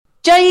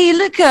Jay, you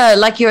look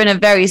like you're in a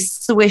very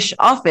swish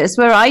office.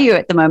 Where are you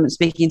at the moment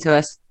speaking to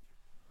us?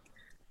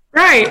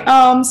 Right.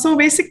 So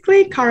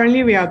basically,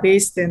 currently we are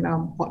based in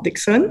Port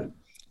Dickson.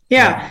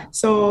 Yeah.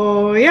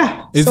 So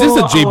yeah. Is so this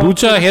the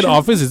Jaybucha head production-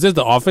 office? Is this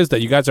the office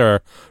that you guys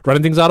are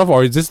running things out of,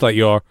 or is this like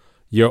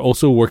you're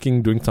also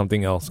working doing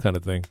something else kind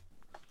of thing?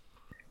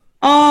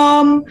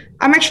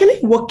 I'm actually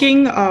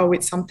working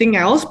with something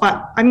else,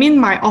 but I mean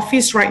my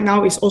office right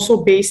now is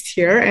also based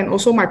here, and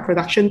also my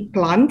production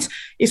plant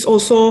is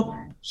also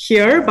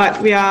here.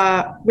 But we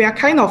are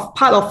kind of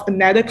part of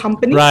another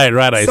company. Right.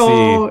 I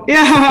So see.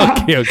 yeah.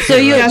 Okay. So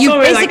you Yeah, you so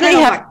we're like basically kind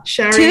of have like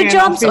sharing two an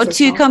jobs or office as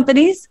two well.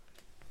 companies?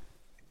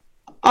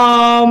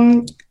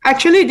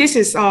 Actually, this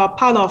is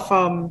part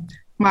of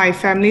my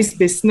family's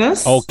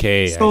business.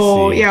 Okay, I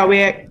So see. yeah,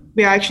 we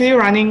are actually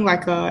running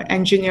like a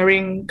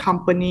engineering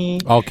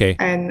company. Okay.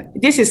 And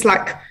this is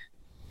like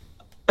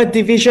a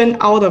division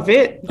out of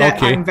it that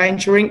Okay. I'm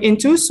venturing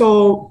into.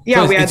 So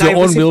yeah, So we are it's your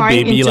own little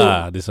diversifying baby into.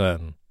 lah. This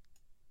one.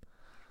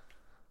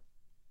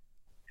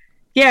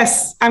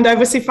 Yes, I'm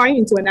diversifying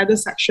into another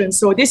section.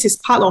 So this is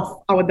part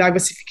of our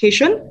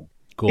diversification.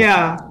 Cool.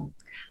 Yeah.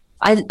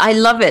 I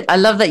love it. I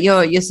love that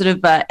your sort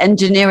of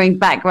engineering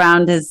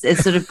background is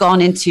sort of gone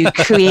into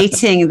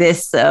creating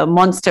this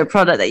monster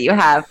product that you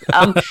have.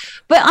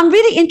 But I'm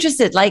really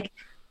interested. Like,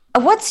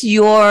 what's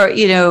your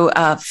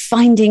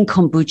finding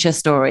kombucha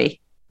story?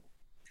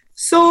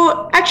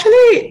 So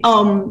actually,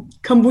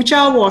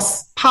 kombucha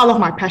was part of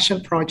my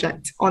passion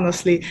project,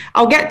 honestly.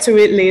 I'll get to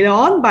it later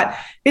on, but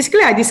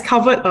basically I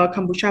discovered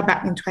kombucha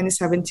back in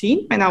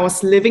 2017 when I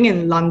was living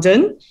in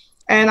London.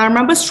 And I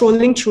remember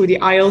strolling through the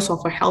aisles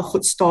of a health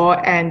food store,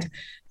 and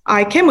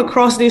I came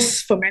across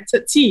this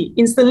fermented tea.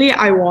 Instantly,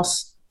 I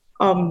was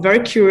very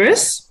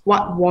curious.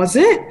 What was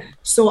it?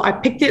 So I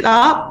picked it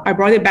up. I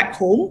brought it back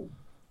home.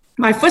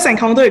 My first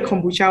encounter with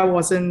kombucha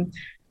wasn't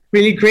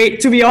really great,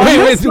 to be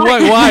honest. Wait,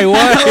 why?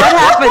 What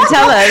happened?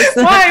 Tell us.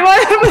 Why?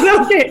 What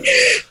happened?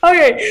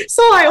 Okay.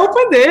 So I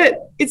opened it.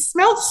 It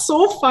smelled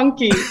so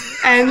funky,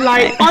 and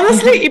like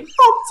honestly, it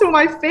popped to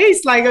my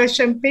face like a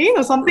champagne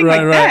or something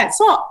Right. that.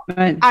 So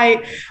Right.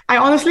 I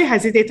honestly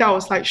hesitated. I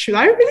was like, should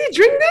I really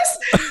drink this?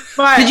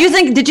 But Did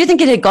you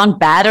think it had gone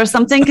bad or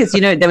something? Because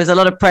there was a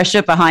lot of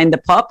pressure behind the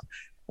pop.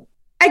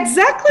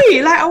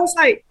 exactly, like I was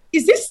like,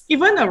 is this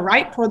even a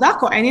right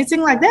product or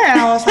anything like that? And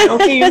I was like,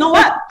 okay, you know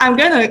what? I'm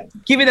gonna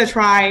give it a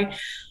try.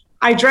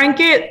 I drank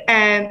it,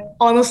 and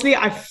honestly,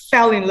 I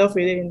fell in love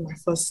with it in my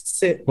first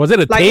sip. Was it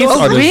a Like, taste was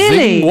or the really?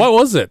 zing? What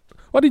was it?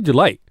 What did you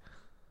like?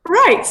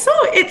 Right. So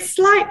it's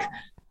like,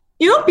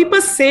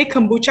 people say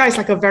kombucha is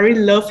like a very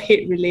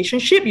love-hate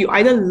relationship. You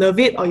either love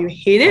it or you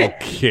hate it.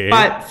 Okay.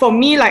 But for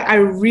me, like I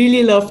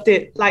really loved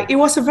it. Like it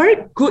was a very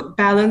good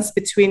balance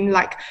between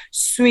like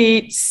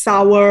sweet,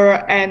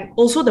 sour, and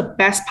also the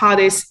best part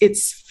is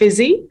it's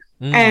fizzy.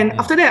 And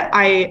after that,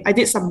 I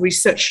did some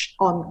research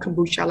on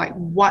kombucha, like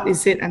what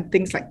is it and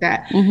things like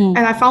that. And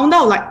I found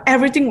out like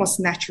everything was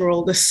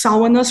natural. The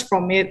sourness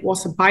from it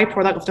was a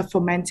byproduct of the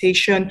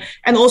fermentation,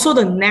 and also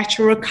the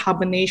natural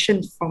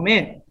carbonation from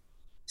it.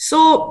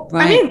 So,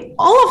 Right. I mean,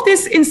 all of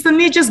this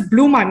instantly just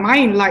blew my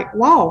mind. Like,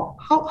 wow,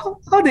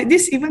 how did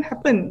this even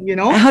happen,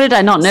 How did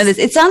I not know this?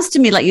 It sounds to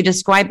me like you're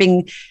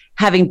describing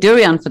having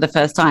durian for the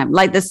first time.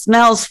 Like the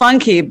smell's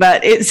funky,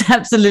 but it's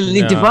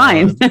absolutely No.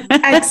 divine.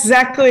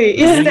 Exactly.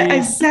 It's the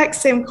exact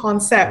same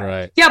concept.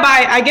 Right. Yeah, but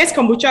I guess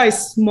kombucha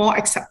is more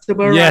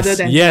acceptable rather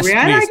than yes,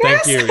 durian, I please.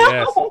 guess. Thank you.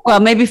 Yes. Well,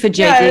 maybe for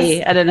JD,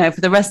 Yes. I don't know. For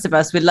the rest of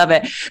us, we'd love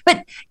it.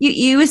 But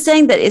you were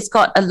saying that it's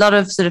got a lot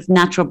of sort of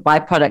natural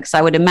byproducts.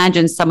 I would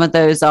imagine some of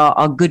those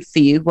are good for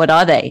you. What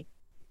are they?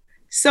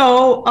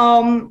 So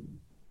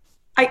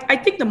I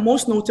think the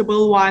most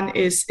notable one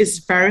is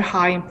very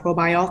high in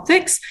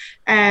probiotics.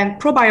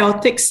 And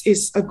probiotics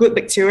is a good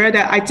bacteria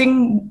that I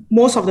think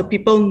most of the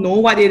people know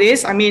what it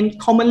is. I mean,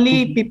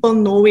 commonly people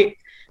know it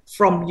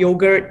from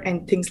yogurt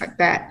and things like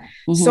that.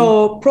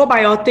 So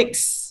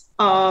probiotics,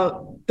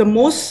 the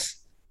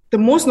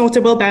most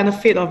notable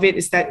benefit of it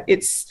is that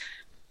it's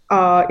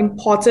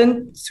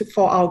important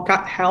for our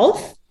gut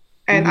health.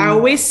 And I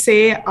always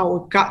say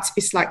our gut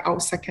is like our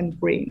second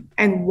brain.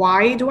 And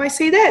why do I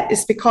say that?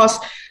 It's because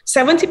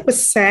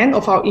 70%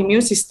 of our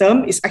immune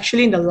system is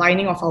actually in the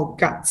lining of our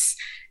guts.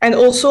 And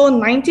also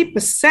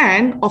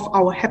 90% of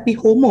our happy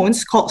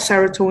hormones called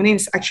serotonin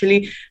is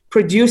actually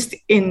produced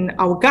in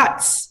our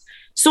guts.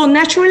 So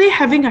naturally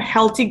having a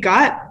healthy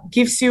gut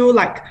gives you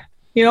like,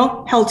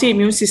 healthy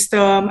immune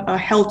system, a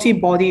healthy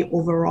body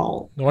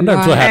overall. No wonder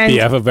I'm so Right. happy. And-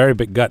 I have a very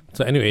big gut.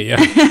 So anyway, yeah.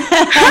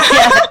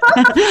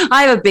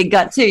 I have a big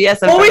gut too.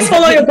 Yes. I'm Always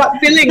very- follow your gut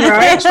feeling,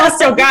 right? Trust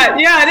your gut.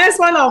 Yeah, that's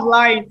one of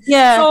line.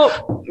 Yeah.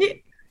 So,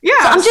 yeah.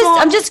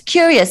 I'm just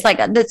curious. Like,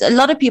 there's a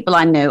lot of people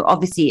I know,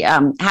 obviously,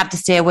 have to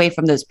stay away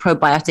from those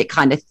probiotic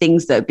kind of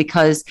things, though,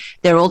 because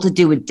they're all to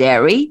do with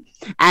dairy,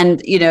 and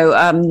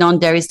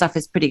non-dairy stuff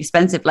is pretty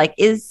expensive. Like,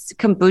 is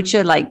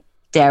kombucha like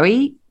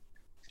dairy?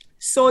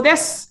 So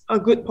that's a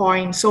good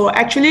point. So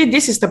actually,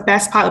 this is the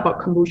best part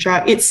about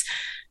kombucha. It's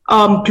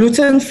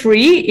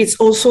gluten-free. It's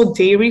also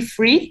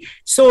dairy-free.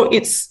 So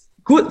it's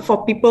good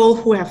for people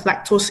who have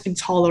lactose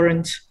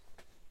intolerant.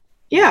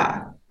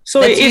 Yeah. So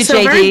That's it's you,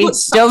 a very JD. good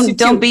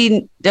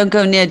substitute. Don't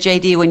go near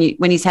JD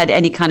when he's had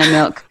any kind of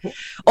milk,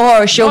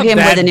 or show Not him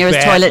where that the nearest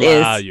bad toilet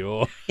lah, is.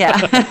 yo. Yeah.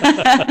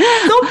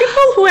 So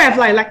people who have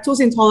like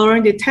lactose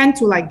intolerant, they tend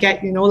to like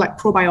get, like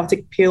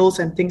probiotic pills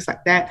and things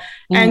like that.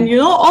 And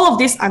all of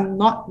these are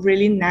not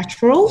really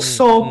natural.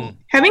 So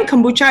having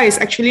kombucha is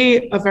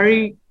actually a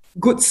very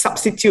good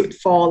substitute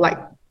for like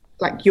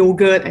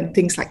yogurt and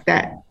things like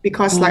that.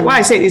 Because like what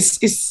I said,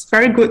 it's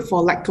very good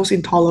for lactose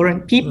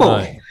intolerant people.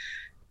 Right.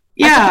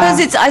 Yeah.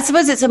 I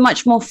suppose it's a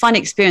much more fun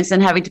experience than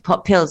having to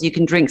pop pills. You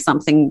can drink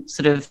something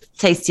sort of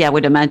tasty, I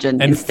would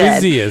imagine, And instead.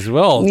 fizzy as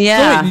well.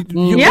 Yeah.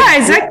 Yeah,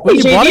 exactly. When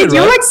you bought JD, it, do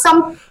you right? like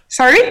some?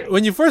 Sorry?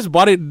 When you first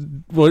bought it,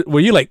 were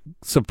you like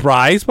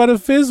surprised by the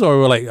fizz, or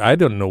were like, I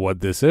don't know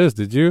what this is?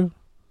 Did you?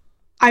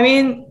 I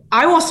mean,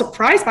 I was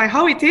surprised by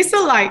how it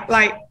tasted like.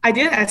 Like, I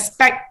didn't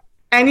expect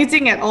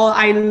anything at all.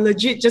 I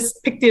legit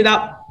just picked it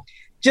up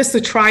just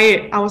to try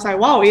it. I was like,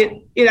 wow,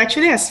 it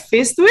actually has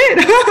fizz to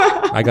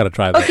it. I gotta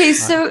try that. Okay,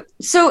 so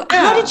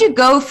how did you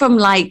go from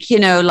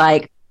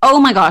oh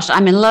my gosh,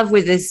 I'm in love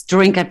with this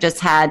drink I've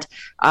just had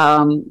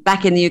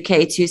back in the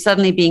UK to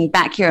suddenly being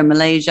back here in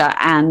Malaysia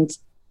and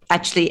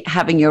actually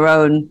having your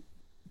own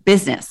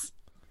business?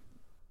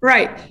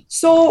 Right.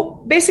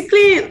 So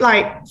basically,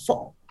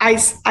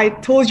 I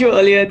told you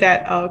earlier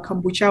that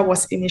kombucha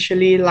was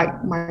initially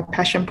like my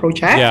passion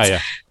project. Yeah.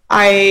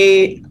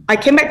 I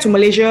came back to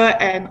Malaysia,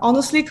 and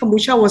honestly,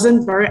 kombucha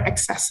wasn't very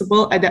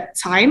accessible at that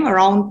time,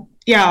 around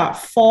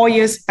 4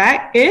 years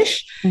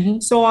back-ish.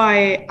 So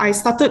I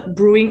started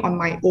brewing on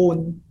my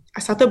own. I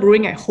started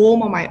brewing at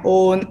home on my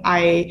own.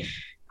 I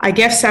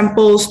gave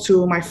samples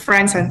to my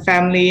friends and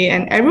family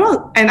and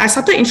everyone, and I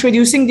started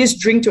introducing this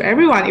drink to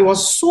everyone. It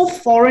was so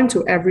foreign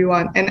to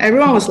everyone, and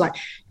everyone was like,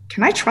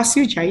 can I trust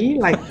you, Jai?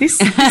 Like this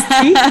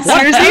tea?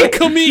 Seriously?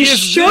 alchemy You is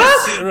sure?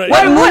 this? Right.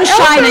 What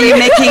moonshine are you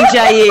making,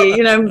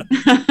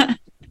 Jai?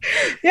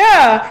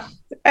 Yeah.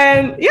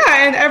 And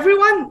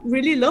everyone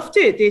really loved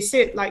it. They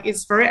said like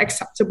it's very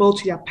acceptable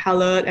to their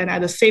palate, and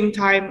at the same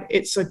time,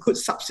 it's a good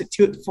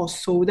substitute for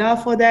soda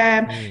for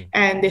them.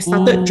 And they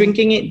started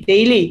drinking it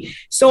daily.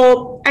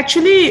 So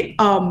actually,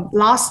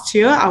 last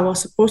year I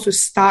was supposed to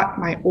start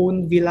my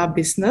own villa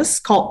business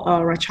called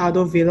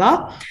Rachado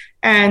Villa,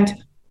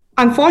 and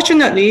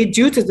unfortunately,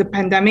 due to the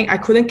pandemic, I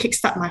couldn't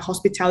kickstart my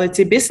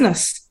hospitality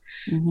business.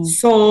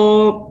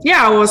 So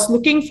I was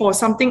looking for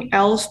something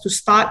else to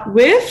start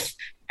with,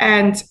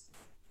 and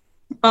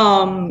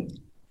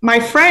my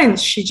friend,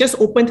 she just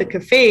opened a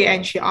cafe,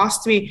 and she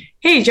asked me,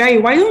 hey Jai,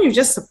 why don't you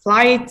just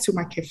supply it to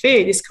my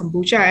cafe, this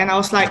kombucha? And I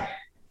was like,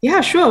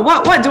 yeah, sure.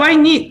 What do I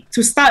need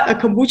to start a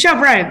kombucha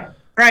brand?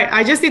 Right,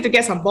 I just need to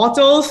get some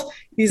bottles,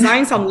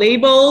 design some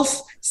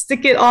labels,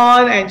 stick it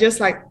on, and just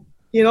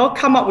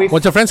come up with.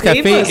 What's your friend's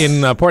flavors. cafe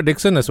in Port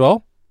Dickson as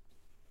well?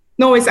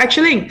 No, it's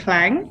actually in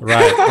Klang.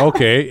 Right.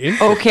 Okay.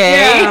 Okay.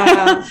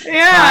 Yeah,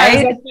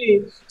 Right.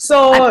 exactly.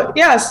 So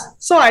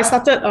so I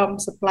started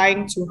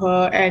supplying to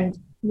her, and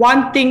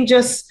one thing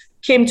just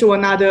came to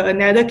another.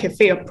 Another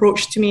cafe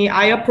approached me.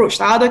 I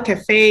approached other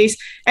cafes,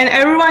 and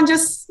everyone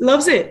just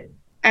loves it.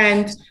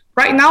 And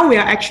right now we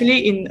are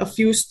actually in a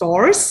few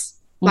stores,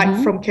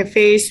 like from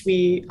cafes.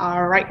 We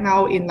are right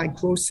now in like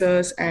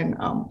grocers and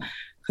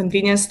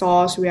convenience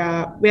stores. We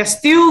are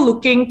still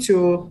looking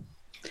to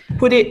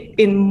put it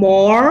in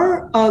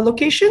more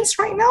locations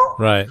right now.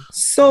 Right.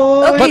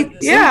 So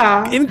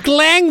In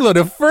Klang, though,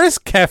 the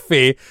first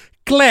cafe,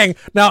 Klang.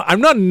 Now,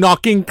 I'm not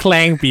knocking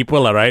Klang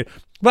people, all right?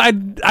 But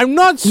I'm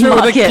not sure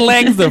whether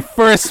Klang's the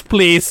first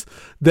place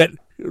that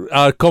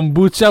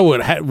kombucha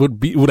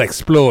would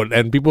explode,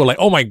 and people were like,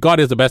 oh my god,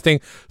 it's the best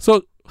thing.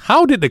 So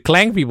how did the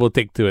Klang people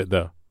take to it,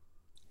 though?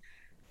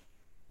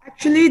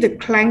 Actually, the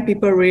Klang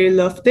people really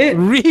loved it.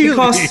 Really?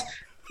 Because,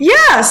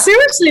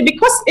 seriously,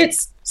 because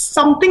it's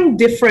something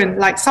different,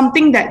 like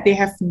something that they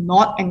have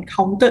not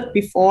encountered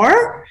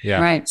before.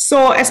 Yeah. Right.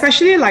 So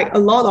especially like a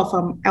lot of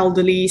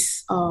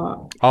elderlies,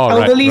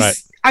 right.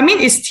 I mean,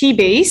 it's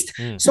tea-based.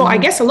 So I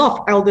guess a lot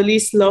of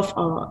elderlies love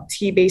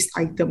tea-based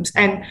items.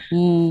 And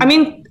I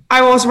mean,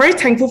 I was very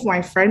thankful for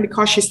my friend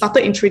because she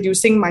started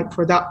introducing my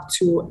product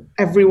to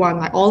everyone,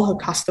 like all her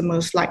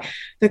customers. Like,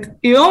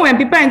 when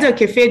people enter a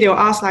cafe, they'll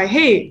ask like,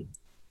 hey,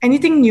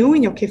 anything new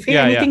in your cafe?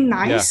 Anything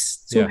nice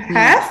to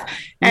have?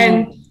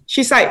 And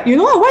she's like, why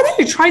don't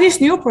you try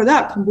this new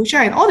product,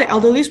 kombucha? And all the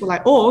elderlies were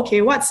like, oh,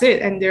 okay, what's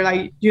it? And they're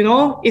like,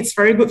 it's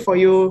very good for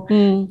you.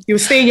 You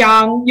stay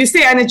young, you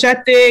stay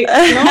energetic,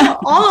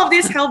 all of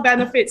these health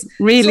benefits.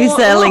 Really so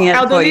selling it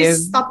for you.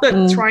 Elderlies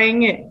started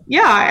trying it.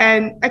 Yeah,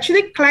 and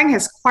actually Klang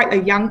has quite a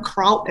young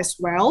crowd as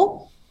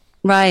well.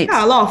 Right.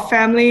 Yeah, a lot of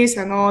families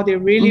and all, they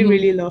really,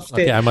 really loved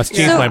it. Okay, I must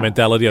change my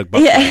mentality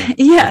about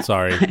Yeah.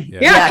 Sorry.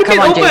 Yeah, keep come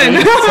it on, open.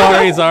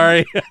 JD.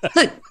 Sorry.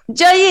 So,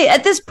 Jai,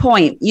 at this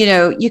point,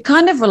 you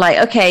kind of were like,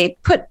 okay,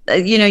 put,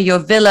 your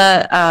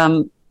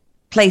villa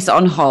place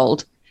on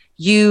hold.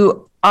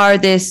 You are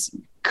this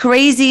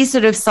crazy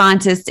sort of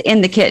scientist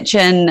in the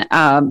kitchen,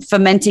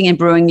 fermenting and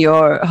brewing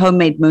your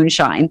homemade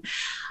moonshine.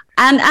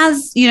 And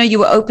as you know, you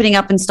were opening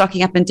up and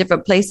stocking up in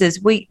different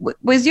places. Were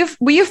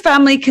your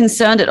family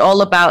concerned at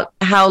all about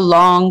how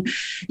long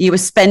you were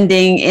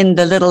spending in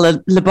the little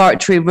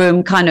laboratory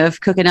room, kind of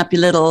cooking up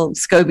your little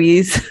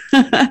scobies?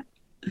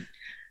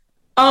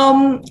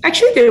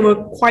 Actually, they were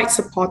quite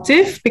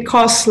supportive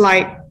because,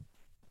 like,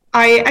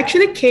 I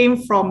actually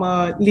came from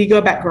a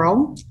legal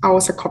background. I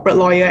was a corporate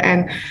lawyer,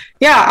 and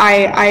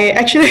I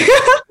actually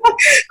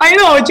I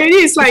know JD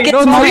is like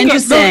it's more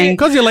interesting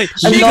because you're like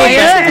a legal lawyer,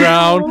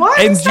 background,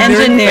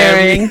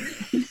 engineering.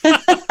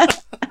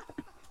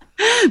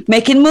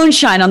 Making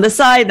moonshine on the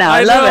side now.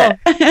 I love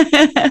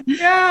it.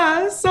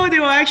 Yeah, so they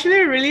were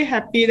actually really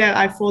happy that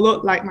I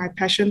followed like my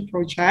passion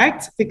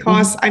project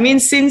because I mean,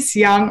 since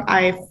young,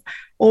 I've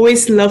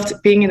always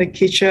loved being in the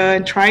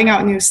kitchen, trying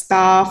out new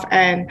stuff,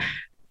 and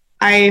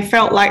I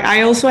felt like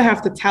I also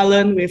have the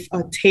talent with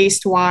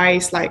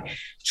taste-wise, like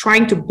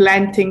trying to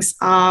blend things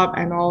up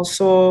and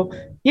also,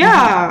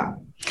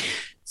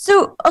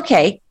 So,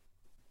 okay,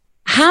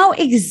 how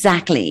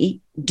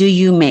exactly do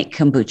you make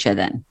kombucha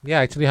then? Yeah,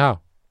 actually, how?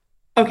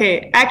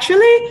 Okay,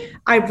 actually,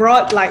 I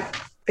brought like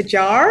a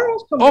jar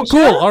of kombucha. Oh,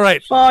 cool. All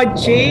right. For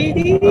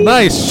JD.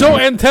 Nice. Show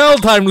and tell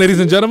time, ladies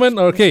and gentlemen.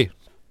 Okay.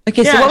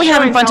 Okay, so what we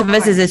have in front of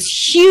us is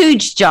this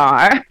huge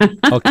jar.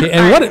 Okay,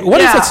 and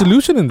what is that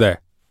solution in there?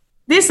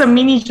 This is a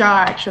mini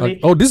jar, actually.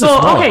 This is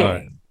small. Okay,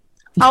 right.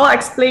 I'll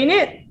explain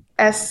it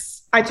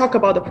as I talk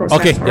about the process.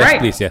 Okay, right?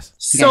 please, yes.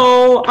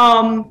 So,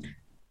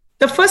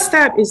 the first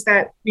step is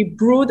that we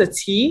brew the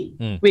tea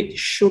with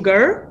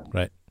sugar.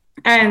 Right.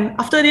 And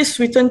after this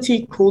sweetened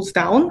tea cools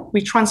down,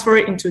 we transfer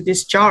it into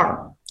this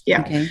jar.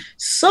 Yeah. Okay.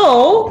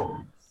 So,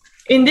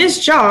 in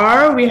this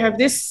jar, we have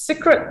this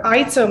secret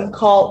item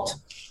called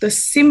the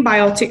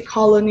symbiotic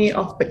colony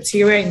of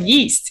bacteria and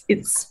yeast.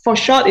 It's for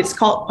short, it's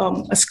called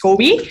a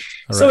SCOBY.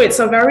 So it's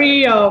a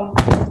very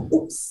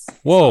oops.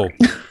 Whoa.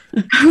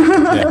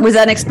 Was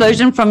that an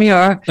explosion from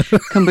your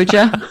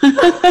kombucha?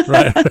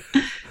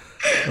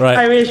 Right.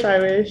 I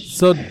wish.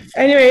 So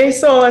anyway,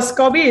 so a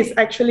SCOBY is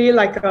actually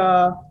like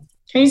a.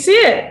 Can you see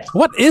it?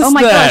 What is that? Oh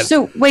my gosh!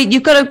 So wait,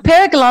 you've got a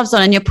pair of gloves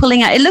on and you're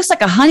pulling out. It looks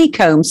like a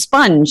honeycomb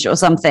sponge or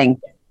something.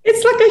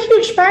 It's like a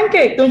huge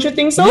pancake, don't you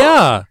think so?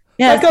 Yeah.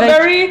 Like a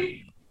very.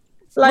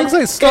 Looks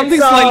like something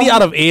slightly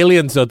out of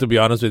Alien, so to be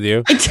honest with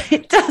you.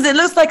 It does. It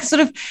looks like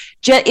sort of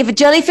if a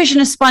jellyfish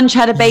and a sponge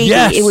had a baby,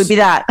 it would be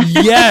that.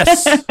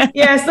 Yes.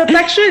 Yes, the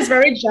texture is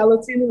very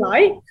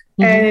gelatin-like,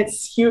 and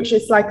it's huge.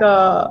 It's like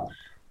a,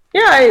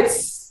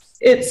 it's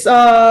like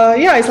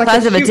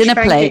size of a dinner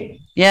pancake.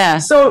 plate. Yeah.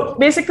 So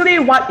basically,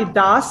 what it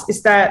does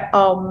is that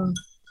I'm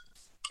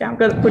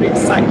gonna put it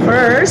aside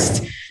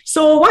first.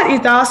 So what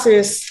it does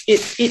is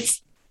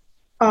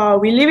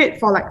we leave it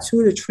for like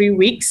 2 to 3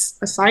 weeks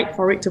aside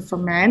for it to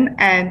ferment,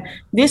 and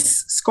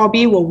this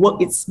SCOBY will work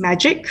its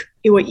magic.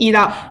 It will eat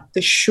up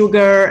the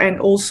sugar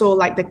and also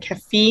like the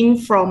caffeine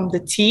from the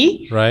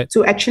tea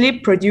to actually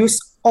produce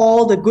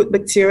all the good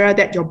bacteria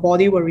that your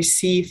body will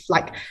receive,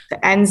 like the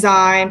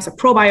enzymes, the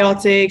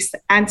probiotics,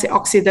 the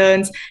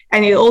antioxidants,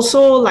 and it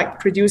also like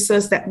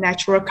produces that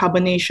natural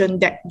carbonation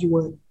that you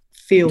will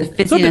feel.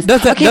 So does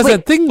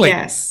that thing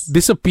like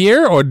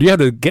disappear, or do you have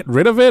to get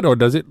rid of it, or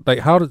does it like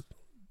how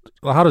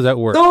does that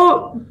work?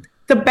 So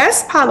the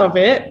best part of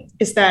it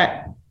is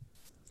that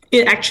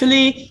it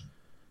actually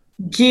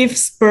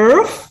gives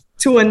birth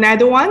to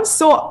another one.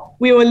 So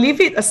we will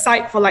leave it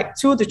aside for like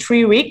 2 to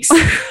 3 weeks.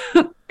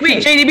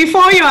 Wait, JD,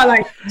 before you are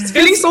like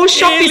feeling so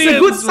shocked, it's a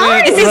good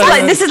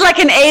sign. This is like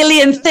an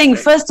alien thing.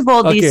 First of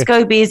all, these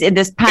SCOBYs in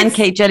this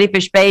pancake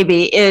jellyfish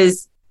baby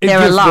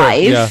they're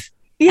alive.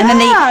 And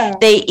then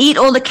they eat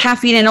all the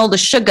caffeine and all the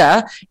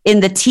sugar in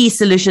the tea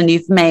solution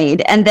you've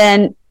made, and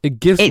then it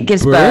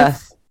gives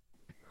birth.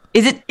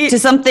 Is it to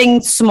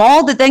something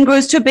small that then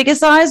grows to a bigger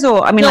size,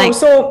 or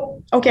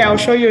So okay, I'll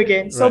show you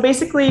again. So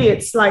basically,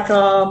 it's like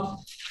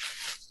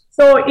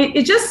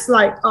it just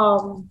like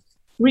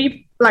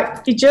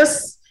it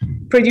just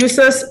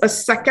produces a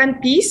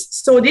second piece.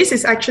 So this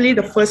is actually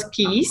the first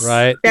piece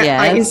that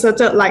I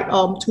inserted like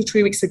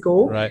 2-3 weeks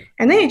ago,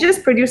 and then it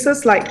just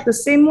produces like the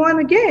same one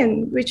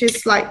again, which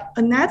is like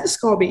another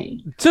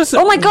SCOBY.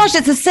 Oh my gosh,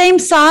 it's the same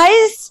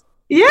size.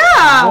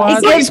 Yeah,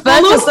 it gives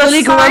birth to a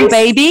fully grown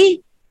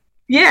baby.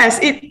 Yes,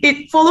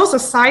 it follows the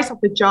size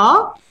of the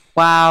jar.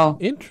 Wow.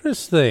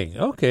 Interesting.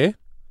 Okay.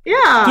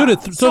 Yeah. 2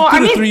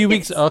 to 3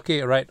 weeks.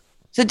 Okay, right.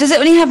 So does it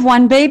only have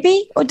one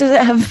baby, or does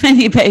it have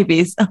many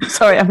babies? I'm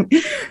sorry, I'm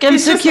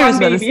so curious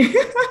about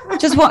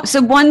this. Just what?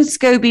 So one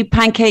SCOBY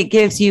pancake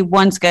gives you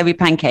one SCOBY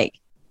pancake.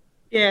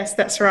 Yes,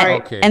 that's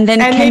right. Okay. And then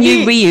can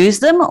you reuse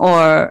them,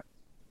 or?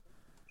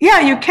 Yeah,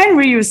 you can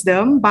reuse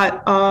them,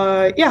 but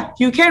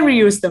you can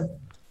reuse them.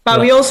 But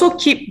we also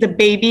keep the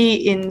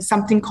baby in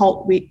something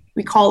called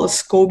we call a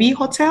SCOBY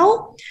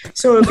hotel.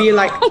 So it'll be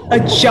like a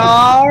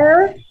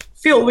jar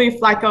filled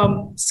with like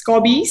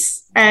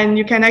SCOBYs, and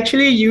you can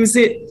actually use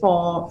it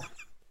for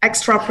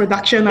extra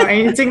production or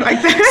anything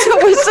like that.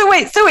 So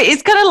wait,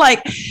 it's kind of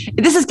like,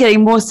 this is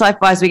getting more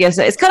sci-fi as we go.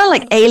 So it's kind of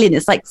like Alien.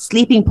 It's like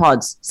sleeping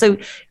pods. So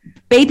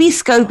baby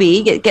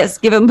SCOBY gets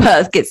given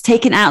birth, gets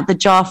taken out the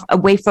jar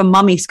away from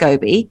mummy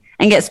SCOBY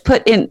and gets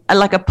put in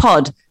like a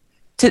pod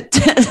to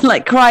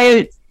like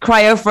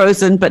cryo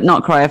frozen, but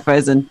not cryo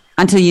frozen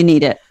until you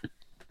need it.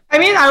 I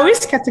mean, I always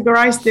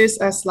categorize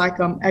this as like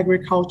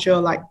agriculture,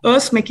 like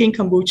us making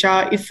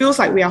kombucha. It feels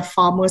like we are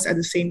farmers at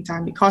the same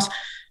time because,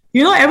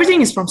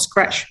 everything is from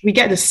scratch. We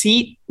get the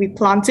seed, we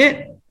plant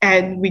it,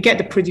 and we get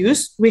the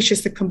produce, which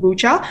is the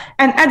kombucha.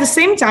 And at the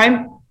same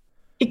time,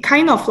 it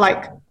kind of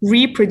like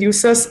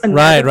reproduces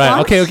another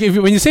plant. Okay.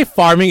 When you say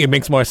farming, it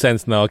makes more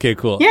sense now. Okay,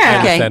 cool. Yeah. I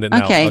understand it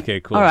now. Okay,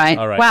 cool. All right.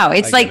 Wow.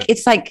 It's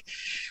like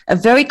a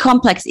very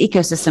complex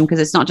ecosystem because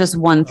it's not just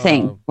one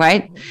thing,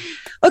 right?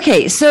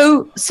 Okay.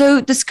 So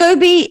the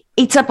SCOBY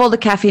eats up all the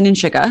caffeine and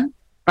sugar,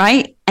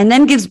 right? And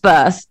then gives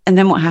birth. And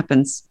then what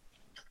happens?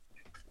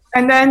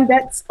 And then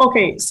that's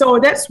okay. So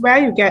that's where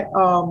you get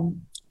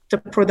the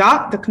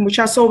product, the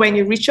kombucha. So when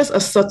it reaches a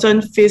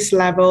certain fizz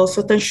level,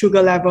 certain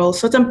sugar level,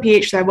 certain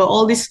pH level,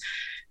 all these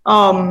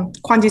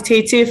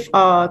quantitative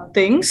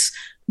things,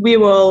 we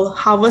will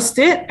harvest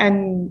it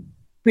and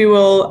we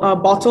will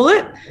bottle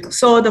it.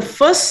 So the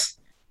first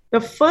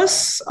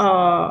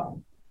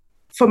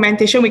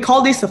fermentation, we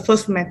call this the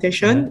first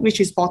fermentation,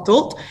 which is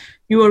bottled.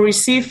 You will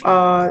receive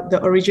the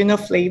original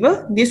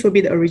flavor. This will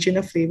be the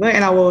original flavor.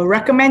 And I will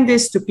recommend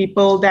this to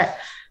people that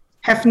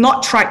have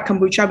not tried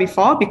kombucha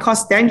before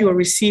because then you will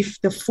receive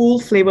the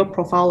full flavor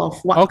profile of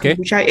what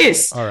kombucha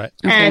is. All right.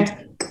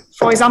 And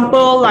for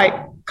example, like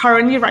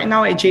currently right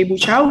now at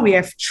J-Bucha, we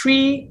have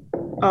 3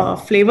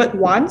 flavored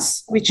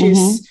ones, which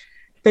is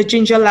the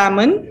ginger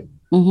lemon,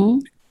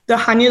 the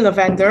honey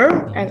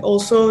lavender, and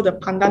also the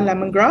pandan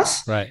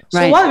lemongrass. Right.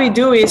 So what we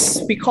do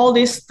is we call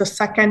this the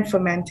second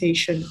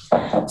fermentation.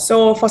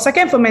 So for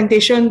second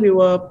fermentation, we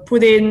will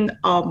put in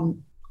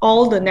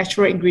all the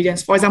natural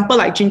ingredients. For example,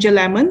 like ginger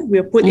lemon,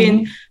 we'll put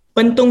in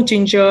bentong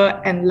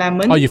ginger and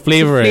lemon. Oh, you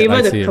flavor the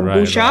it.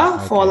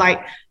 kombucha for like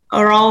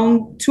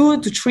around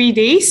 2 to 3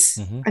 days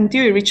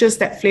until it reaches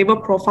that flavor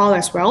profile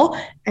as well.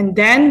 And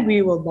then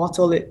we will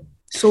bottle it.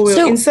 So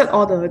we'll insert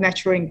all the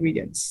natural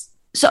ingredients.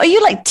 So are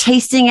you like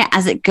tasting it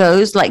as it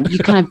goes? Like you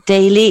kind of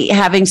daily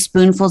having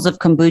spoonfuls of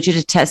kombucha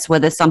to test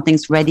whether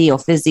something's ready or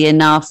fizzy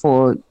enough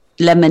or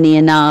lemony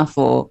enough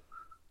or...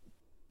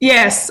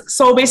 Yes.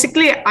 So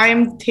basically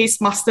I'm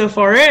taste master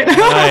for it.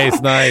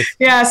 Nice.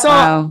 Yeah.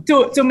 So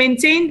to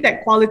maintain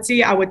that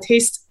quality, I would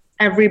taste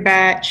every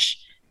batch,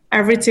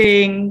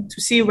 everything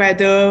to see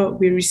whether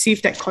we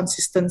receive that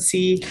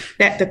consistency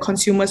that the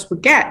consumers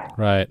would get.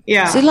 Right.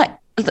 Yeah. So like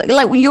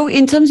when you're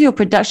in terms of your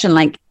production,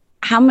 like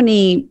how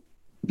many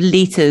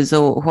liters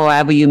or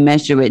however you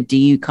measure it do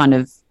you kind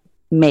of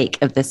make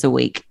of this a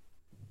week?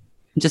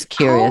 I'm just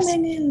curious. How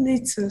many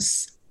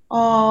liters?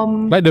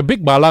 Like the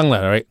big balang,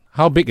 right?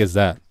 How big is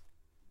that?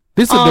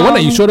 This is the one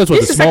that you showed us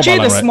was the small balang, right? This is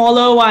actually the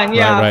smaller one.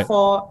 Yeah.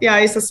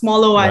 Right. It's a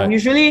smaller one. Right.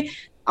 Usually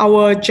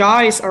our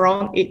jar is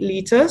around 8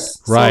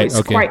 liters. So right.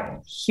 it's quite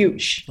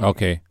huge.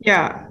 Okay.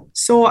 Yeah.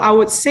 So I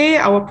would say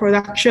our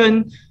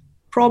production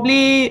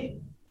probably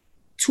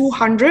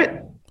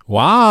 200.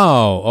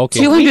 Wow.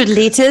 Okay. 200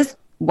 liters.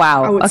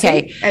 Wow. I would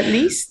say at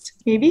least,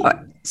 maybe.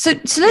 So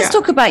let's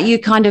talk about you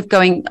kind of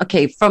going,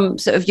 from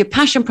sort of your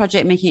passion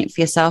project, making it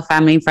for yourself,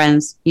 family and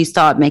friends, you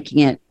start making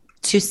it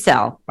to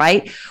sell,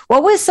 right?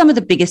 What were some of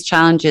the biggest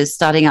challenges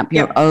starting up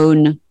your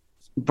own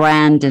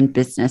brand and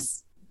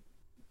business?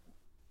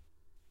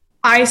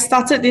 I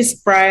started this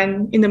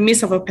brand in the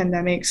midst of a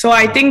pandemic. So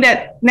I think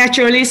that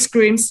naturally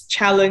screams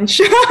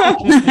challenge.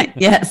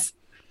 Yes.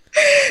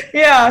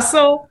 Yeah.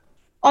 So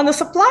on the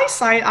supply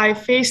side, I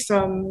faced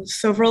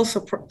several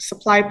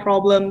supply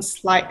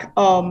problems like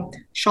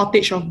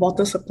shortage of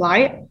bottle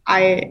supply.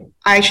 I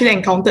actually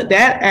encountered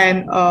that,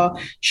 and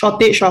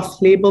shortage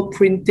of label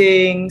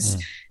printings.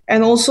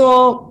 And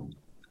also,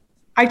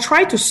 I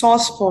try to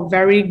source for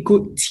very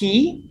good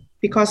tea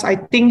because I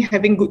think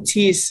having good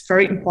tea is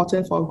very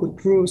important for a good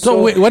brew.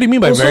 So wait, what do you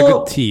mean by very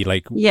good tea?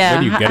 Like, where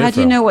do you get it from? How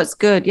do you know what's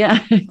good?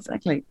 Yeah,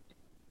 exactly.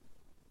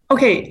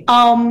 Okay.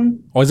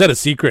 Or is that a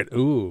secret?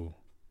 Ooh.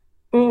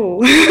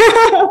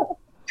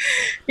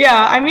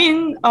 Yeah, I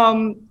mean,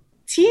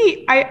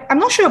 tea, I'm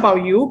not sure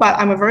about you, but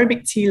I'm a very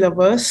big tea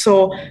lover.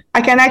 So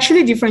I can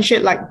actually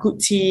differentiate like good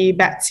tea,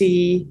 bad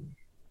tea,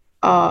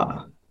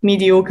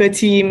 mediocre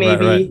tea,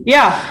 maybe. Right.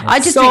 Yeah. I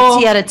just drink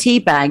tea out of tea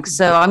bags.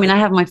 So, I mean, I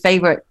have my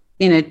favorite,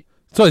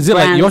 So is it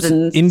like yours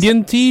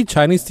Indian tea,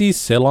 Chinese tea,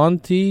 Ceylon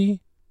tea?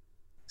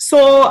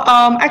 So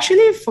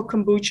actually for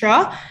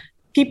kombucha,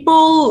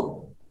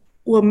 people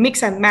will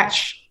mix and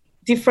match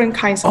different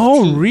kinds of tea.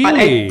 Oh,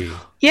 really?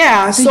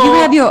 So you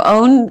have your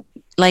own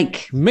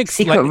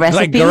secret recipe?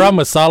 Like garam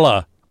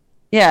masala.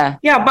 Yeah.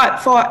 Yeah,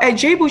 but at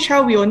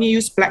J-Bucha, we only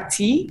use black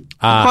tea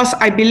because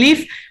I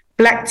believe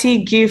black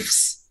tea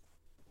gives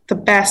the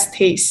best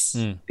taste.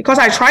 Because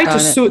I try to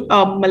suit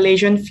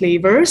Malaysian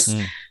flavors,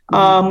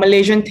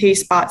 Malaysian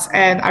taste buds,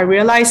 and I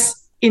realized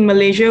in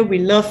Malaysia, we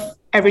love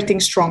everything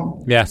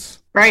strong. Yes.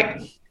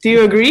 Right? Do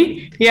you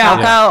agree? Yeah.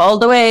 Cao all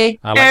the way.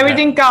 Like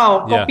everything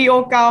cao, kopi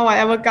o cao,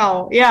 whatever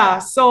cao. Yeah.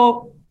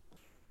 So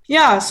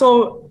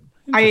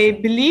I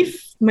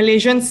believe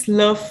Malaysians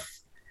love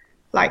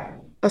like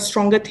a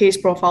stronger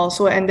taste profile.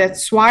 So, and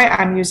that's why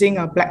I'm using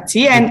a black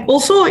tea. And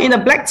also in the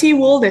black tea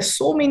world, there's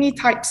so many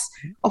types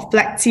of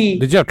black tea.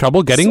 Did you have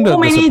trouble getting the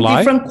supply? So many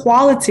different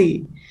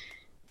quality.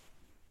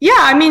 Yeah,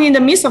 I mean, in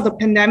the midst of the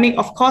pandemic,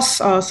 of course,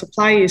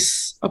 supply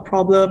is a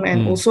problem,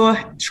 and also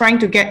trying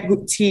to get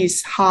good tea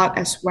is hard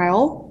as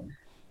well.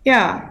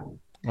 Yeah.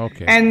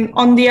 Okay. And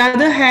on the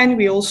other hand,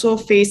 we also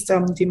faced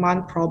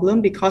demand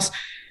problem because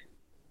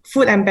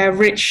food and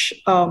beverage,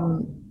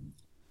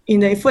 in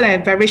the food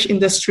and beverage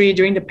industry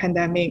during the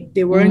pandemic,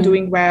 they weren't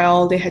doing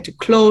well. They had to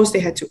close, they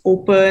had to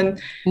open.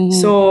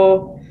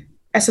 So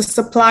as a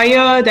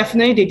supplier,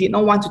 definitely they did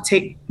not want to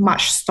take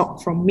much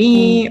stock from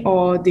me,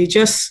 or they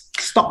just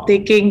stopped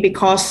taking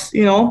because,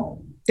 you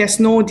know, there's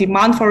no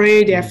demand for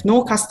it. They have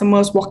no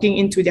customers walking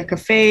into their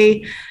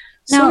cafe.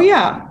 Now, so,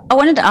 yeah. I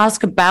wanted to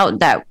ask about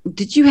that.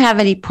 Did you have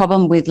any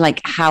problem with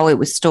like how it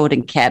was stored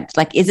and kept?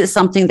 Like, is it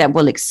something that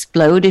will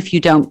explode if you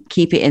don't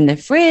keep it in the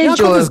fridge,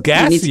 or it's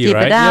gassy, you need to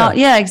keep it out?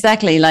 Yeah,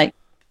 exactly. Like,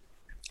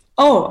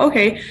 oh,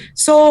 okay.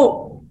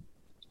 So,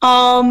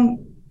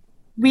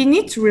 we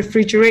need to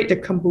refrigerate the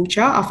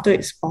kombucha after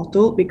it's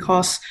bottled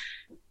because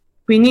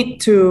we need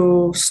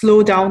to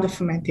slow down the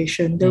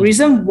fermentation. The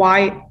reason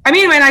why, I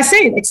mean, when I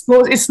say it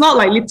explodes, it's not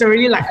like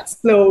literally like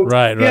explode.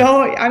 Right. You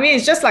know, I mean,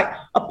 it's just like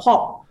a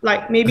pop.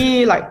 Like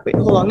maybe like, wait,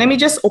 hold on. Let me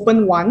just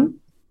open one.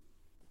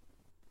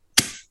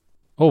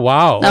 Oh,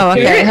 wow. Oh,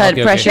 okay. I heard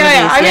pressure.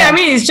 Yeah. I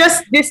mean, it's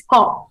just this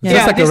pop. Yeah.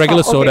 Just like a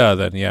regular soda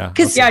then, yeah.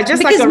 Yeah,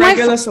 just like a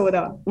regular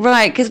soda.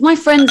 Right, because my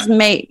friend's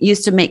mate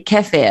used to make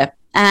kefir.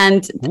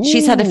 And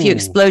she's had a few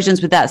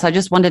explosions with that. So I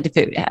just wondered if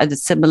it had a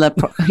similar...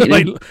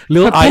 like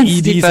little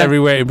IEDs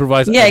everywhere,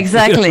 improvised. Yeah,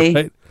 exactly.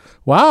 Right?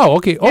 Wow,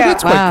 okay. Oh,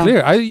 that's quite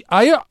clear.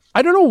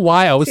 I don't know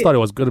why I always thought it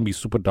was going to be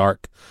super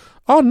dark.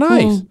 Oh,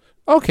 nice.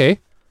 Okay.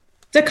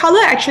 The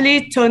color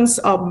actually turns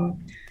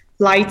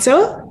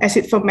lighter as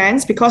it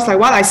ferments because like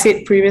what I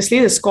said previously,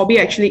 the SCOBY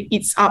actually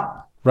eats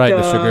up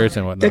the sugars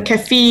and whatnot. The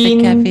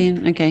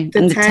caffeine, okay.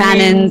 And the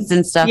tannins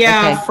and stuff.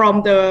 Yeah,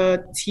 from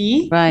the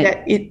tea. Right.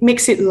 That it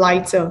makes it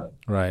lighter.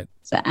 Right.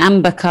 So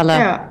amber color.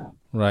 Yeah.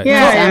 Right.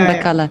 Yeah,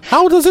 amber color.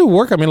 How does it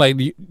work? I mean, like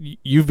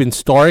you've been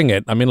storing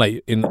it. I mean,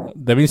 like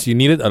that means you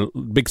needed a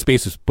big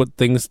space to put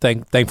things.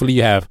 Thankfully,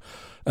 you have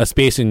a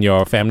space in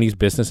your family's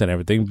business and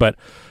everything. But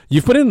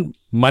you've put in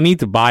money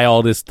to buy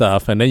all this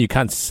stuff, and then you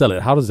can't sell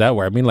it. How does that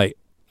work? I mean, like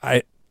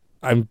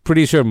I'm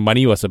pretty sure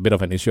money was a bit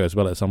of an issue as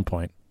well at some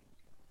point.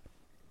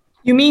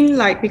 You mean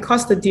like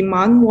because the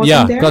demand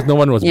wasn't there? Yeah, because no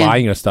one was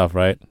buying your stuff,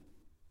 right?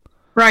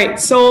 Right.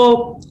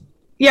 So,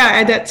 yeah,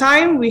 at that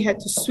time, we had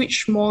to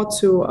switch more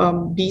to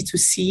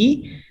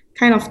B2C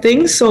kind of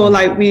thing. So,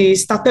 like, we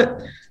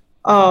started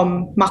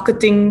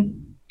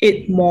marketing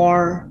it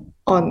more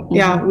on,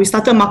 we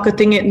started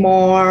marketing it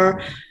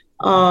more,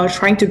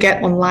 trying to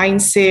get online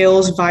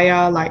sales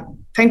via, like,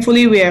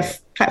 thankfully, we have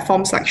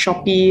platforms like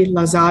Shopee,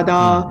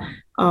 Lazada,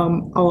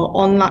 our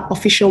online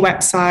official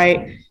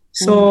website.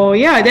 So,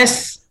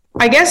 that's...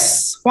 I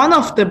guess one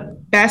of the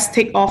best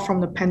take-off from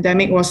the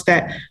pandemic was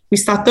that we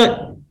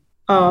started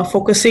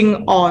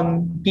focusing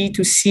on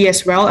B2C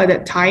as well at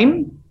that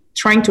time,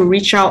 trying to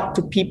reach out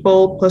to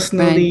people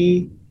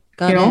personally,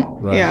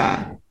 Right.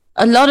 Yeah.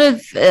 A lot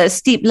of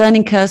steep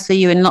learning curves for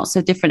you in lots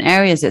of different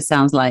areas, it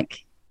sounds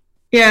like.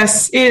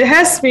 Yes, it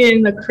has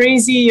been a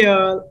crazy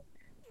year.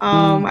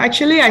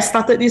 Actually, I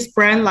started this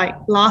brand like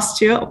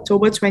last year,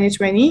 October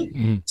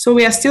 2020. So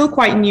we are still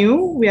quite new.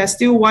 We are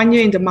still 1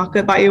 year in the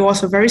market, but it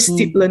was a very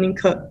steep learning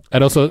curve.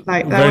 And also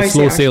like, very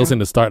slow sales in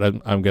the start,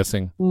 I'm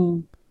guessing.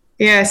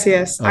 Yes.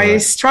 I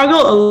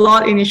struggled a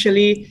lot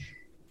initially,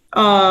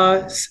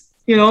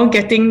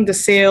 getting the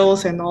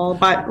sales and all.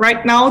 But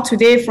right now,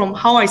 today, from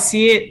how I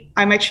see it,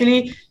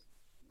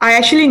 I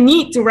actually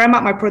need to ramp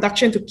up my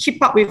production to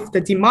keep up with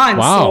the demand.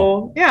 Wow.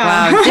 So,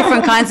 yeah. Wow,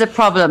 different kinds of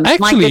problems. Actually,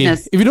 my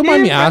goodness. If you don't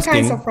mind me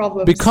asking,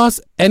 because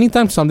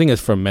anytime something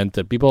is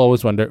fermented, people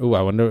always wonder,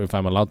 I wonder if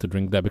I'm allowed to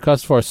drink that.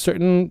 Because for a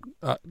certain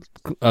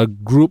a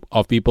group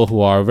of people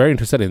who are very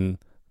interested in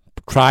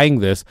trying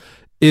this,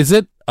 is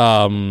it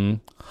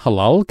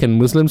halal? Can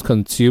Muslims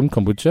consume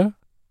kombucha?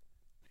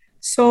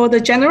 So the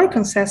general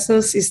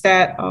consensus is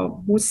that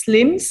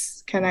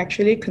Muslims can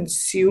actually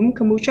consume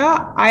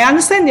kombucha. I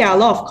understand there are a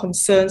lot of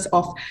concerns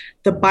of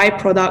the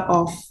byproduct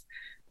of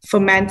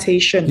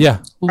fermentation.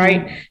 Yeah.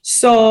 Right.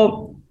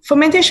 So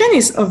fermentation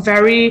is a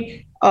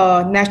very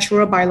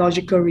natural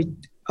biological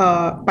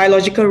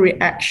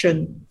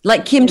reaction.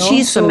 Like kimchi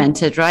is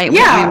fermented, right?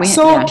 Yeah.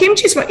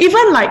 Kimchi is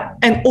even like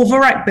an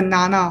overripe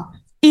banana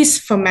is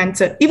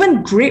fermented.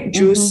 Even grape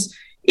juice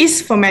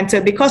is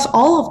fermented because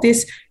all of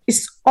this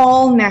is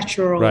all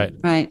natural.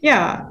 Right.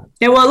 Yeah.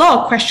 There were a lot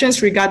of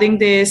questions regarding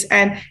this,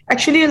 and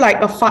actually like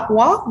a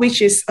fatwa,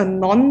 which is a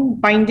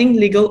non-binding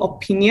legal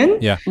opinion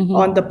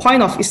on the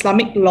point of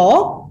Islamic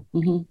law,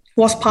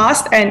 was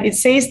passed, and it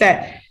says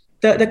that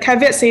the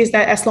caveat says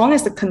that as long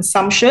as the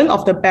consumption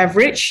of the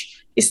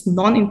beverage is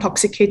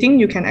non-intoxicating,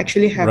 you can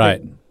actually have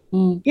it.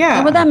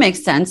 Yeah. Well, that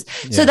makes sense.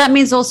 So that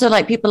means also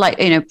like people like,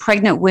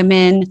 pregnant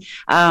women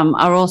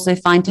are also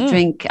fine to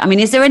drink. I mean,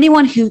 is there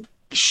anyone who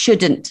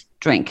shouldn't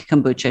drink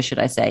kombucha, should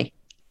I say?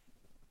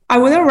 I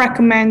wouldn't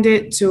recommend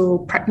it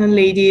to pregnant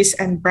ladies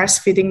and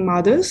breastfeeding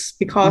mothers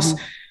because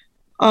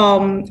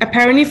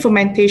apparently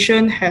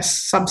fermentation has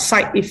some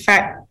side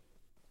effect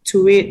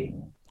to it.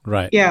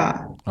 Right.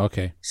 Yeah.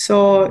 Okay.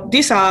 So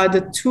these are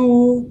the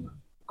two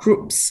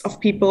groups of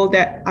people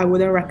that I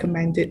wouldn't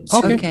recommend it to.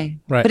 Okay.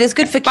 Right. But it's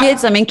good for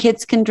kids. I mean,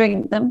 kids can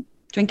drink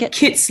it.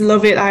 Kids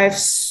love it. I have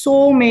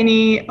so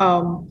many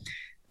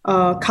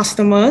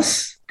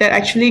customers that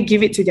actually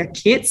give it to their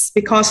kids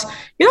because,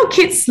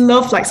 kids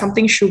love like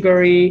something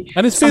sugary.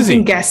 And it's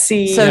something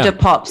fizzy. gassy. Soda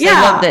pops. Yeah,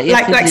 I love that.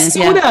 like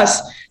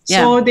sodas.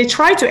 Yeah. So they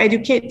try to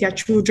educate their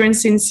children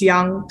since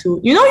young to,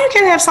 you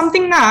can have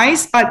something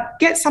nice, but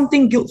get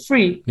something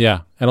guilt-free.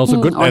 Yeah, and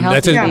also good, or and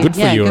that's healthy. good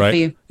for you, good right? For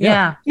you.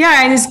 Yeah.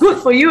 Yeah, and it's good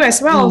for you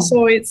as well.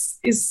 So it's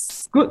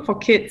good for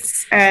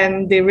kids,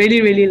 and they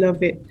really, really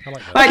love it.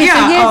 But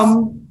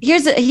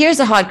here's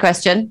a hard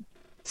question.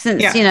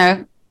 Since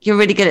you're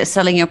really good at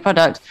selling your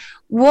product,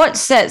 what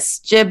sets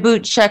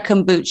Jebucha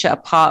Kombucha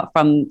apart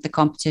from the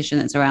competition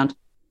that's around?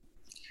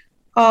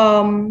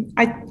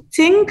 I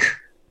think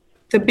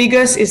the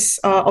biggest is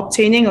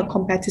obtaining a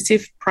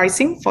competitive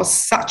pricing for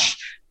such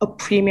a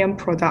premium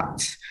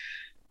product.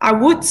 I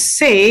would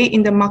say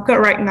in the market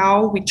right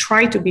now, we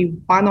try to be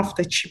one of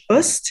the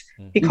cheapest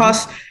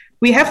because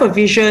we have a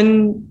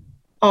vision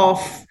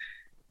of,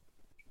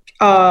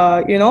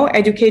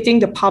 educating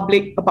the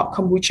public about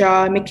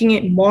kombucha, making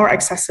it more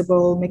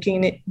accessible,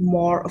 making it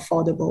more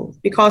affordable.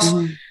 Because,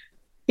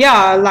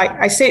 like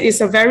I said,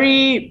 it's a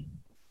very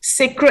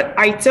sacred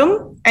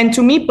item. And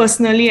to me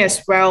personally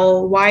as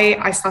well, why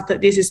I started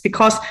this is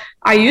because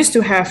I used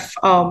to have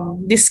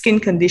this skin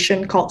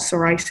condition called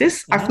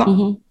psoriasis. I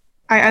don't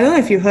know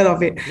if you heard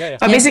of it.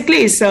 Basically,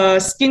 it's a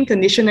skin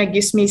condition that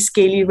gives me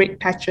scaly red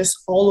patches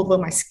all over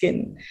my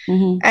skin.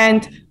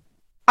 And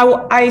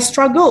I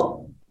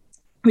struggled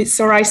with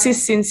psoriasis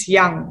since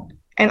young.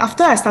 And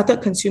after I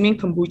started consuming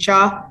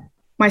kombucha,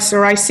 my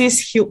psoriasis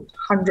healed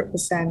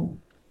 100%.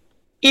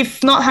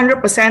 If not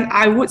 100%,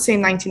 I would say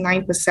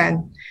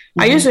 99%.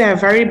 I used to have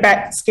very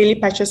bad scaly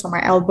patches on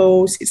my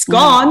elbows. It's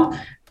gone.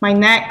 My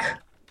neck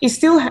is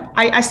still,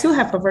 I still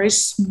have a very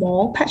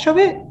small patch of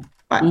it,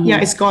 but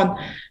it's gone.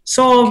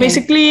 So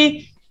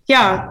basically,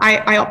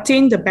 I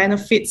obtained the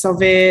benefits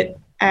of it,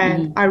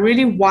 and I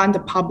really want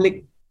the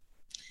public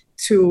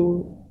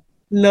to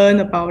learn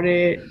about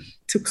it,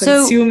 to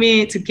consume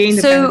it, to gain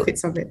the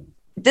benefits of it.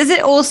 Does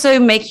it also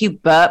make you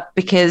burp?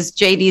 Because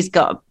JD's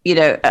got,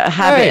 a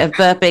habit of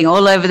burping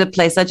all over the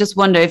place. I just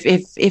wonder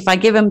if I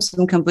give him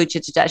some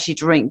kombucha to actually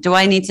drink, do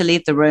I need to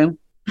leave the room?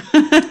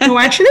 No,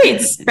 actually,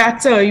 it's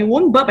better. You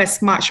won't burp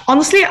as much.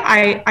 Honestly,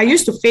 I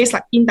used to face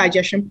like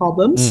indigestion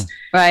problems.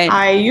 Right.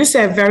 I used to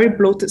have very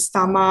bloated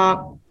stomach,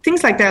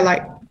 things like that,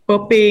 like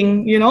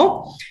burping,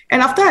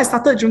 And after I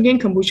started drinking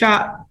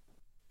kombucha,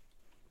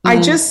 I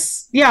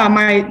just,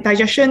 my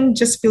digestion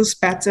just feels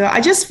better.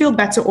 I just feel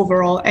better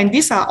overall. And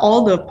these are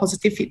all the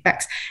positive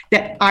feedbacks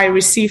that I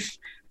receive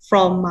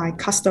from my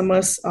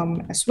customers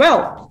as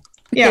well.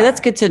 Yeah, that's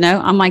good to know.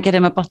 I might get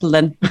him a bottle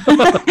then.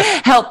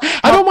 help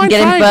I don't mind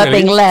get him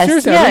burping really. less.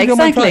 Seriously, Yeah,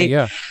 exactly.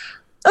 Yeah.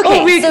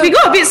 Okay, we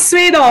got a bit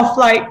swayed off.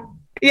 Like,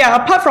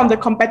 apart from the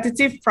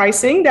competitive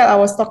pricing that I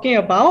was talking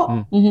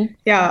about,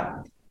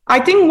 I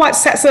think what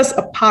sets us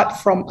apart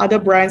from other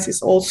brands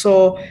is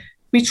also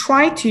we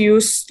try to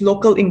use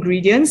local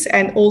ingredients,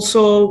 and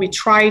also we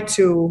try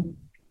to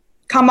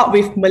come up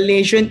with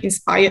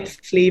Malaysian-inspired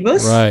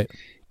flavors. Right.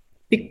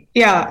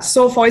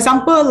 So for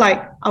example,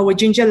 like our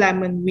ginger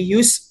lemon, we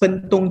use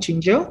Bentong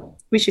ginger,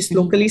 which is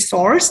locally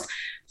sourced.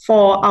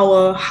 For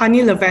our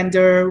honey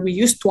lavender, we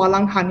use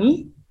Tualang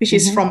honey, which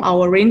is from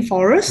our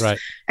rainforest. Right.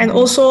 And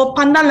also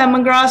pandan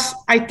lemongrass,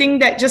 I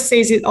think that just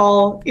says it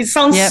all. It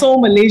sounds so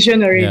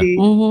Malaysian already.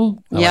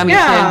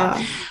 Yeah.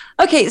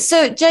 Okay,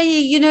 so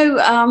Jay,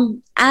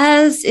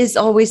 as is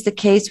always the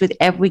case with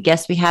every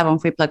guest we have on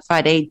Free Plug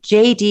Friday,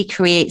 JD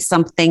creates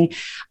something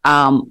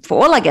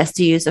for all our guests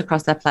to use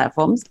across their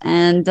platforms.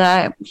 And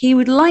he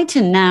would like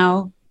to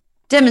now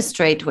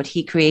demonstrate what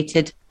he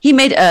created. He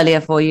made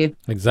earlier for you.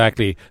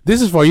 Exactly.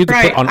 This is for you to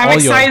put on all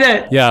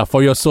excited. your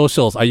for your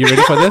socials. Are you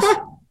ready for this?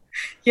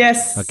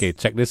 Yes. Okay,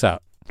 check this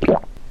out.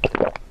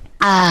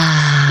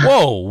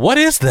 Whoa, what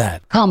is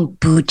that?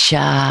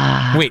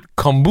 Kombucha. Wait,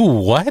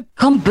 what?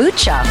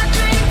 Kombucha.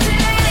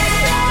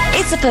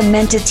 It's a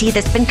fermented tea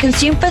that's been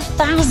consumed for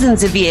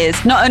thousands of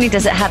years. Not only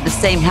does it have the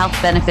same health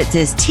benefits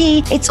as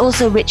tea, it's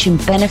also rich in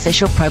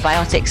beneficial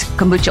probiotics.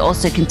 Kombucha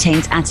also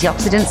contains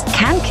antioxidants,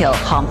 can kill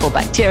harmful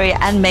bacteria,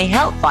 and may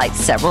help fight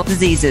several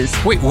diseases.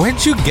 Wait,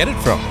 where'd you get it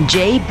from?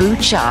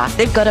 Jebucha.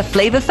 They've got a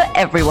flavor for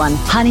everyone.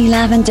 Honey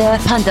lavender,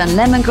 pandan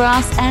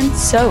lemongrass, and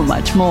so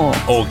much more.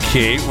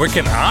 Okay, where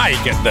can I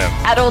get them?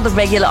 At all the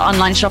regular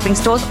online shopping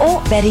stores,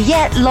 or better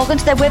yet, log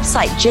onto their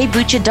website,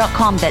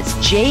 jebucha.com. That's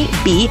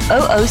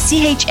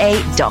JBOOCHA.com.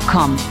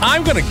 jbucha.com.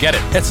 I'm gonna get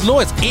it. As low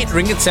as 8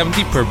 ringgit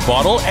 70 per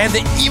bottle, and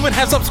they even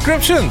have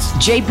subscriptions.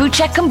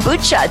 Jbucha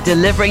Kombucha,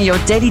 delivering your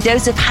daily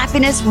dose of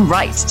happiness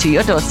right to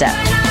your doorstep.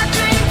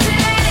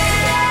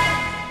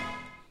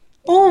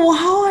 Oh,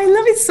 wow, I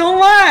love it so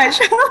much.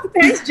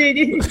 Thanks,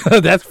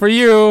 JD. That's for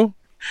you.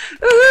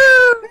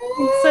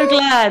 I'm so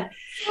glad.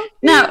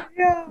 Now,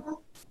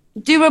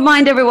 do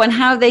remind everyone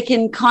how they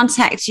can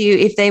contact you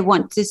if they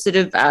want to sort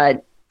of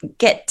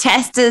get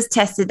testers,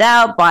 test it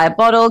out, buy a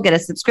bottle, get a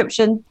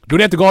subscription. Do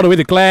they have to go all the way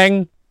to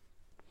Klang?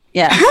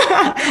 Yeah.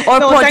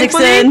 Or No, Port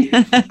Dickson.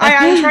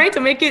 I am trying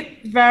to make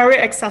it very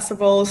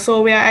accessible.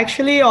 So we are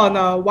actually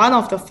on one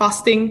of the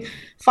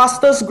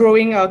fastest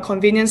growing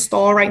convenience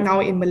store right now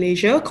in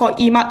Malaysia called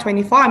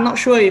eMart24. I'm not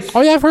sure if...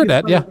 Oh, yeah, I've heard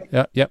that. Yeah.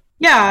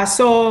 Yeah,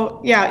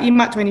 so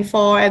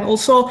eMart24. And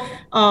also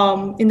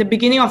in the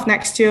beginning of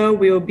next year,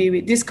 we will be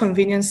with this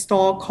convenience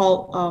store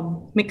called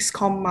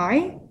Mixcom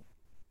My.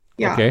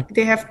 Yeah, okay.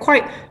 They have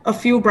quite a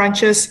few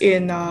branches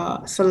in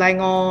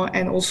Selangor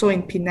and also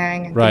in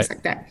Penang and things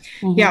like that.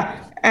 Mm-hmm.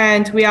 Yeah,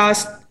 and we are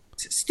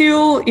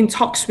still in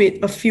talks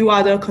with a few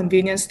other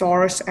convenience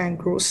stores and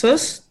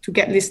grocers to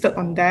get listed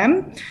on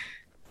them.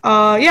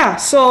 But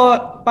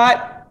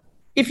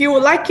if you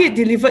would like it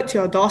delivered to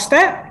your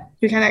doorstep,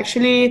 you can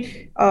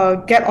actually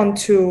get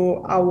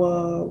onto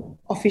our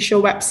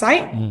official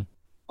website,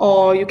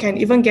 or you can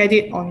even get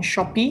it on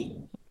Shopee.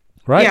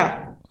 Right.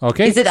 Yeah.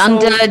 Okay. Is it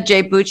under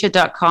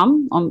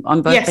jbucha.com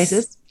on both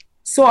places?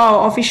 So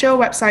our official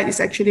website is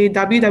actually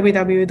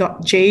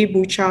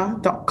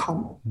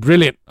www.jbucha.com.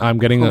 Brilliant. I'm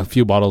getting a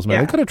few bottles,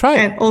 man. I gotta try it.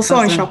 And also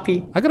on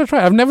Shopee. I gotta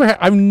try it. I've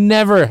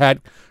never had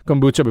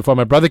kombucha before.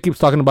 My brother keeps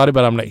talking about it,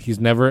 but I'm like,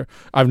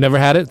 I've never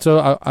had it, so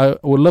I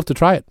would love to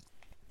try it.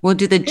 We'll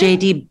do the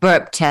JD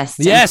burp test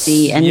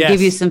and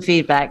give you some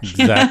feedback.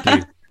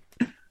 Exactly.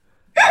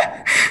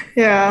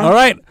 Yeah. All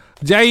right.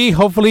 Jai,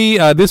 hopefully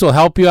this will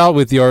help you out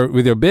with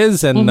your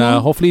biz, and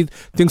hopefully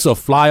things will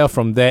fly off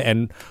from there,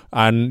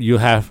 and you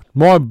have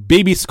more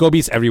baby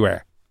Scobies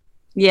everywhere.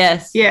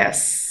 Yes,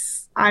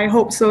 I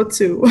hope so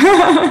too.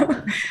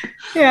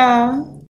 Yeah.